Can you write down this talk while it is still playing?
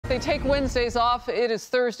They take Wednesdays off. It is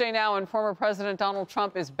Thursday now, and former President Donald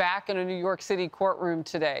Trump is back in a New York City courtroom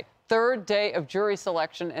today. Third day of jury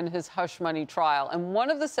selection in his hush money trial. And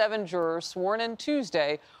one of the 7 jurors sworn in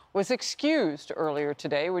Tuesday was excused earlier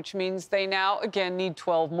today, which means they now again need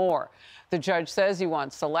 12 more. The judge says he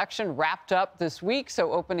wants selection wrapped up this week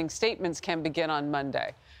so opening statements can begin on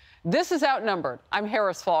Monday. This is Outnumbered. I'm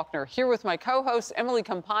Harris Faulkner, here with my co-hosts Emily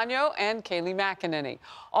Compagno and Kayleigh McEnany.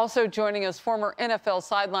 Also joining us, former NFL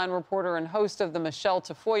sideline reporter and host of the Michelle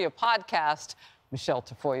Tafoya podcast, Michelle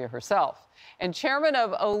Tafoya herself. And chairman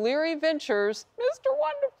of O'Leary Ventures, Mr.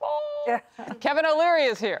 Wonderful, Kevin O'Leary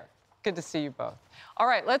is here. Good to see you both. All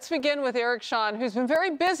right, let's begin with Eric Shawn, who's been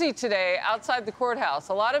very busy today outside the courthouse.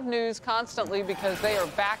 A lot of news constantly because they are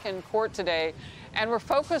back in court today. And we're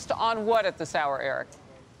focused on what at this hour, Eric?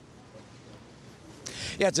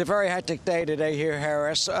 Yeah, it's a very hectic day today here,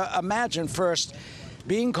 Harris. Imagine first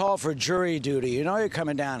being called for jury duty. You know you're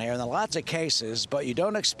coming down here, and there are lots of cases, but you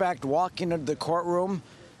don't expect walking into the courtroom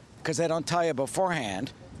because they don't tell you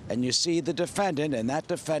beforehand, and you see the defendant, and that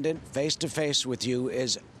defendant face-to-face with you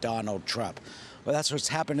is Donald Trump. Well, that's what's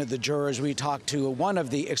happened to the jurors. We talked to one of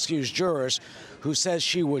the excused jurors who says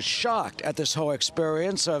she was shocked at this whole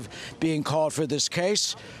experience of being called for this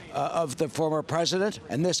case of the former president.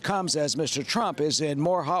 And this comes as Mr. Trump is in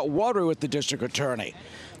more hot water with the district attorney.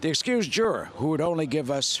 The excused juror, who would only give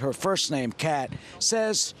us her first name, Kat,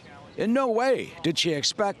 says in no way did she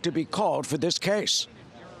expect to be called for this case.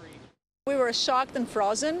 We were shocked and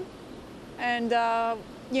frozen. And,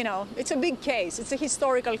 you know, it's a big case. It's a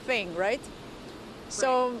historical thing, right?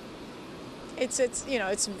 So it's you know,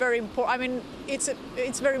 it's very important. I mean,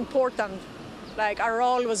 it's very important. Like, our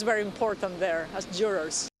role was very important there as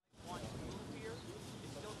jurors.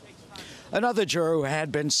 Another juror who had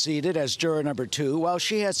been seated as juror number 2, well,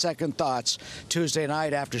 she had second thoughts Tuesday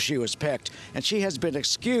night after she was picked, and she has been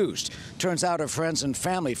excused. Turns out her friends and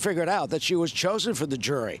family figured out that she was chosen for the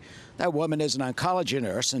jury. That woman is an oncology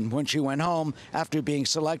nurse, and when she went home after being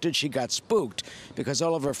selected, she got spooked because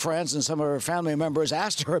all of her friends and some of her family members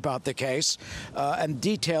asked her about the case, and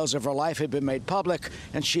details of her life had been made public,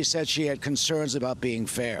 and she said she had concerns about being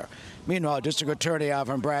fair. Meanwhile, District Attorney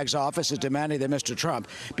Alvin Bragg's office is demanding that Mr. Trump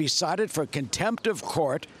be cited for contempt of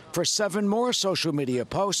court for 7 more social media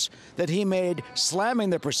posts that he made slamming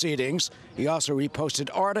the proceedings. He also reposted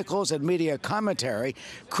articles and media commentary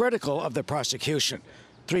critical of the prosecution.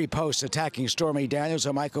 3 posts attacking Stormy Daniels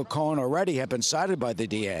and Michael Cohen already have been cited by the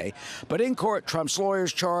DA. But in court, Trump's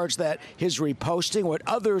lawyers charge that his reposting what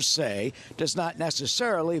others say does not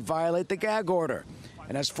necessarily violate the gag order.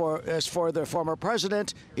 And as for the former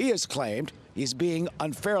president, he has claimed he's being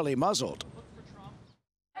unfairly muzzled.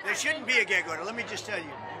 There shouldn't be a gag order. Let me just tell you.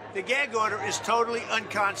 The gag order is totally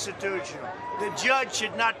unconstitutional. The judge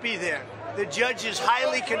should not be there. The judge is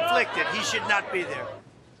highly conflicted. He should not be there.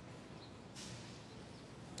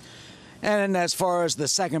 And as far as the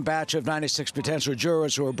second batch of 96 potential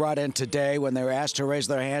jurors who were brought in today when they were asked to raise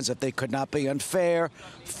their hands if they could not be unfair,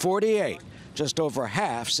 48, just over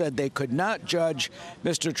half, said they could not judge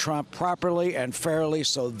Mr. Trump properly and fairly,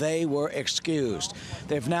 so they were excused.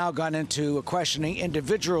 They've now gone into questioning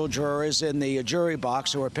individual jurors in the jury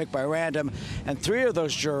box who were picked by random, and 3 of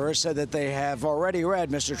those jurors said that they have already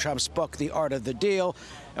read Mr. Trump's book, The Art of the Deal,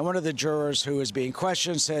 and one of the jurors who is being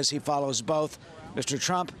questioned says he follows both Mr.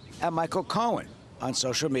 Trump and Michael Cohen on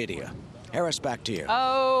social media. Harris, back to you.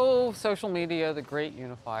 Oh, social media, the great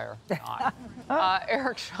unifier.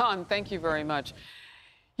 Eric Shawn, thank you very much.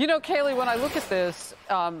 You know, Kayleigh, when I look at this,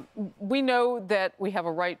 we know that we have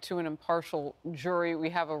a right to an impartial jury. We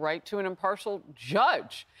have a right to an impartial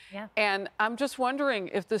judge. Yeah. And I'm just wondering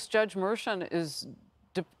if this Judge Mershon is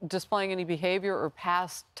displaying any behavior or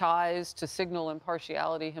past ties to signal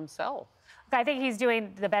impartiality himself. I think he's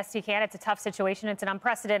doing the best he can. It's a tough situation. It's an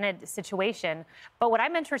unprecedented situation. But what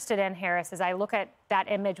I'm interested in, Harris, is I look at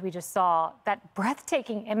that image we just saw, that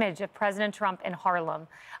breathtaking image of President Trump in Harlem.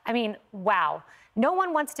 I mean, wow. No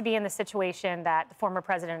one wants to be in the situation that the former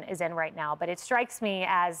president is in right now. But it strikes me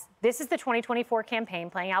as this is the 2024 campaign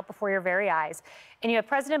playing out before your very eyes. And you have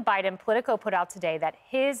President Biden. Politico put out today that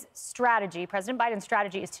his strategy, President Biden's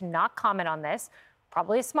strategy, is to not comment on this.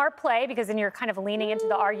 Probably a smart play, because then you're kind of leaning into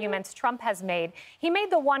the arguments Trump has made. He made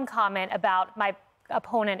the one comment about my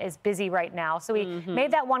opponent is busy right now. So he made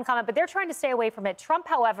that one comment, but they're trying to stay away from it. Trump,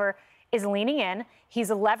 however, is leaning in. He's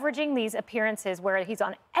leveraging these appearances where he's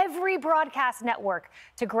on every broadcast network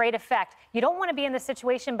to great effect. You don't want to be in this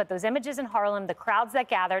situation, but those images in Harlem, the crowds that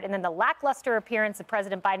gathered, and then the lackluster appearance of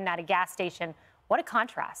President Biden at a gas station, What a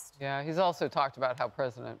contrast. Yeah, he's also talked about how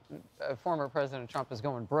former President Trump is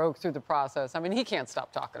going broke through the process. I mean, he can't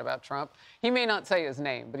stop talking about Trump. He may not say his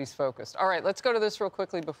name, but he's focused. All right, let's go to this real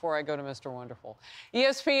quickly before I go to Mr. Wonderful.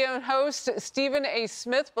 ESPN host Stephen A.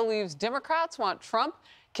 Smith believes Democrats want Trump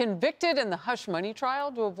convicted in the hush money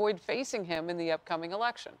trial to avoid facing him in the upcoming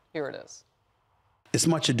election. Here it is. It's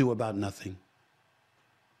much ado about nothing.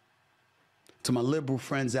 To my liberal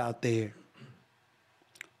friends out there,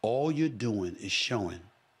 all you're doing is showing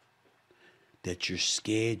that you're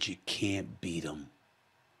scared you can't beat them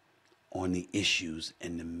on the issues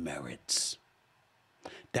and the merits.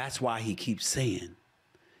 That's why he keeps saying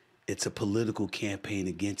it's a political campaign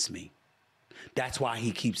against me. That's why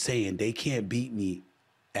he keeps saying they can't beat me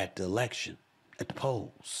at the election, at the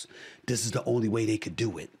polls. This is the only way they could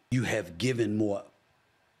do it. You have given more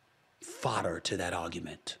fodder to that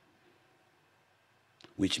argument,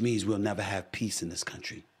 which means we'll never have peace in this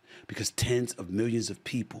country, because tens of millions of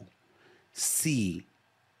people see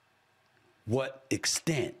what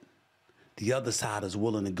extent the other side is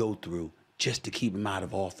willing to go through just to keep him out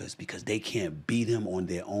of office, because they can't beat him on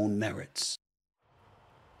their own merits.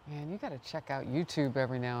 Man, you got to check out YouTube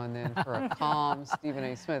every now and then for a calm Stephen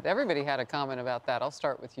A. Smith. Everybody had a comment about that. I'll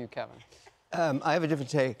start with you, Kevin. I have a different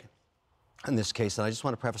take on this case, and I just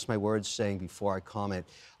want to preface my words saying before I comment,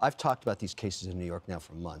 I've talked about these cases in New York now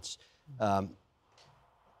for months.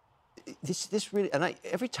 This really, and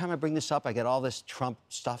every time I bring this up, I get all this Trump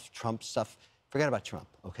stuff. Forget about Trump,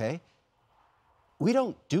 okay? We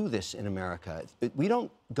don't do this in America. We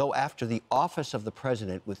don't go after the office of the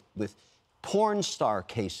president with porn star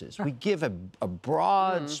cases. We give a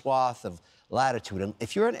broad swath of latitude. And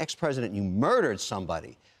if you're an ex-president and you murdered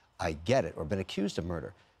somebody, I get it, or been accused of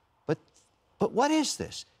murder. But what is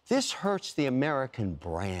this? This hurts the American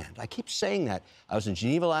brand. I keep saying that. I was in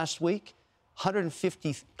Geneva last week,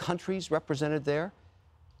 150 countries represented there.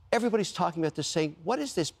 Everybody's talking about this, saying, what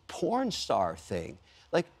is this porn star thing?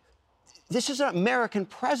 Like, this is an American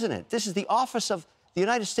president. This is the office of the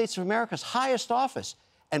United States of America's highest office.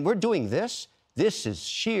 And we're doing this? This is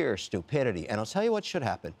sheer stupidity. And I'll tell you what should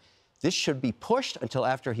happen. This should be pushed until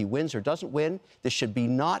after he wins or doesn't win. This should be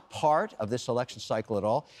not part of this election cycle at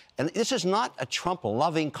all. And this is not a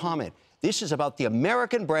Trump-loving comment. This is about the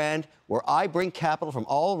American brand, where I bring capital from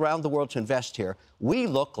all around the world to invest here. We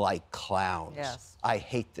look like clowns. Yes. I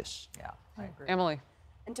hate this. Yeah, I agree. Emily.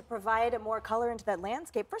 And to provide more color into that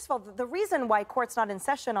landscape, first of all, the reason why court's not in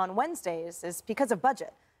session on Wednesdays is because of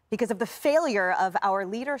budget, because of the failure of our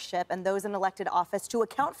leadership and those in elected office to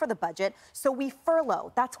account for the budget. So we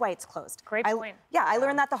furlough. That's why it's closed. Great point. I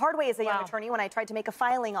learned that the hard way as a young attorney when I tried to make a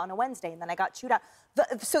filing on a Wednesday, and then I got chewed out.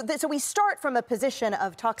 So we start from a position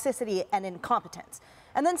of toxicity and incompetence.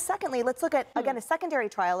 And then secondly, let's look at, again, a secondary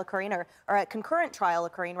trial occurring, or a concurrent trial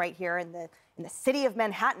occurring right here in the city of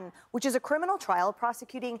Manhattan, which is a criminal trial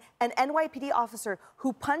prosecuting an NYPD officer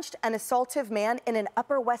who punched an assaultive man in an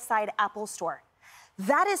Upper West Side Apple store.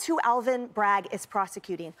 That is who Alvin Bragg is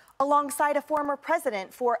prosecuting, alongside a former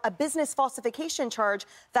president for a business falsification charge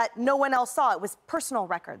that no one else saw. It was personal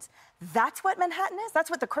records. That's what Manhattan is? That's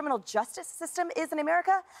what the criminal justice system is in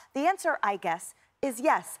America? The answer, I guess, is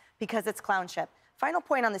yes, because it's clownship. Final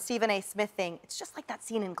point on the Stephen A. Smith thing, it's just like that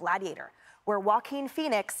scene in Gladiator, where Joaquin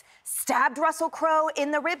Phoenix stabbed Russell Crowe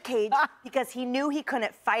in the ribcage because he knew he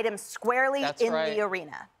couldn't fight him squarely the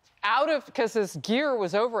arena. Because his gear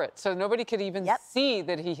was over it, so nobody could even see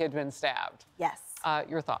that he had been stabbed. Yes.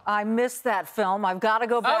 Your thought? I missed that film. I've got to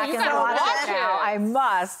go back and watch it now. I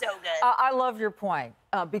must. So good. I love your point,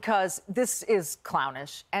 because this is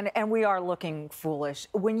clownish, and we are looking foolish.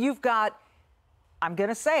 When you've got, I'm going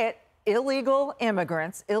to say it, illegal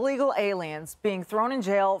immigrants, illegal aliens being thrown in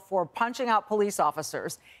jail for punching out police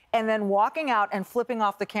officers, and then walking out and flipping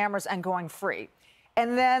off the cameras and going free.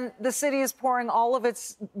 And then the city is pouring all of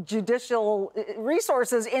its judicial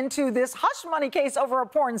resources into this hush money case over a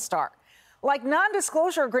porn star. Like,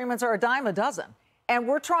 non-disclosure agreements are a dime a dozen. And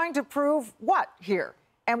we're trying to prove what here?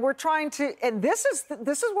 And we're trying to, and this is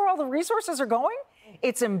where all the resources are going.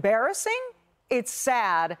 It's embarrassing, it's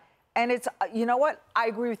sad, and it's, you know what? I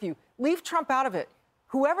agree with you. Leave Trump out of it.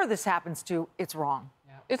 Whoever this happens to, it's wrong.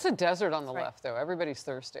 Yeah. It's a desert on the left, though. Everybody's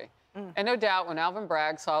thirsty. And no doubt, when Alvin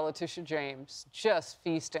Bragg saw Letitia James just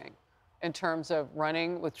feasting in terms of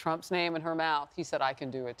running with Trump's name in her mouth, he said, I can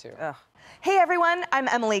do it too. Ugh. Hey everyone, I'm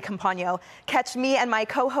Emily Campagno. Catch me and my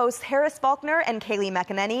co-hosts Harris Faulkner and Kaylee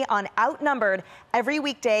McEnany on Outnumbered every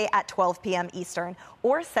weekday at 12 p.m. Eastern,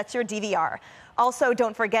 or set your DVR. Also,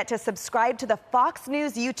 don't forget to subscribe to the Fox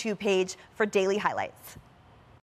News YouTube page for daily highlights.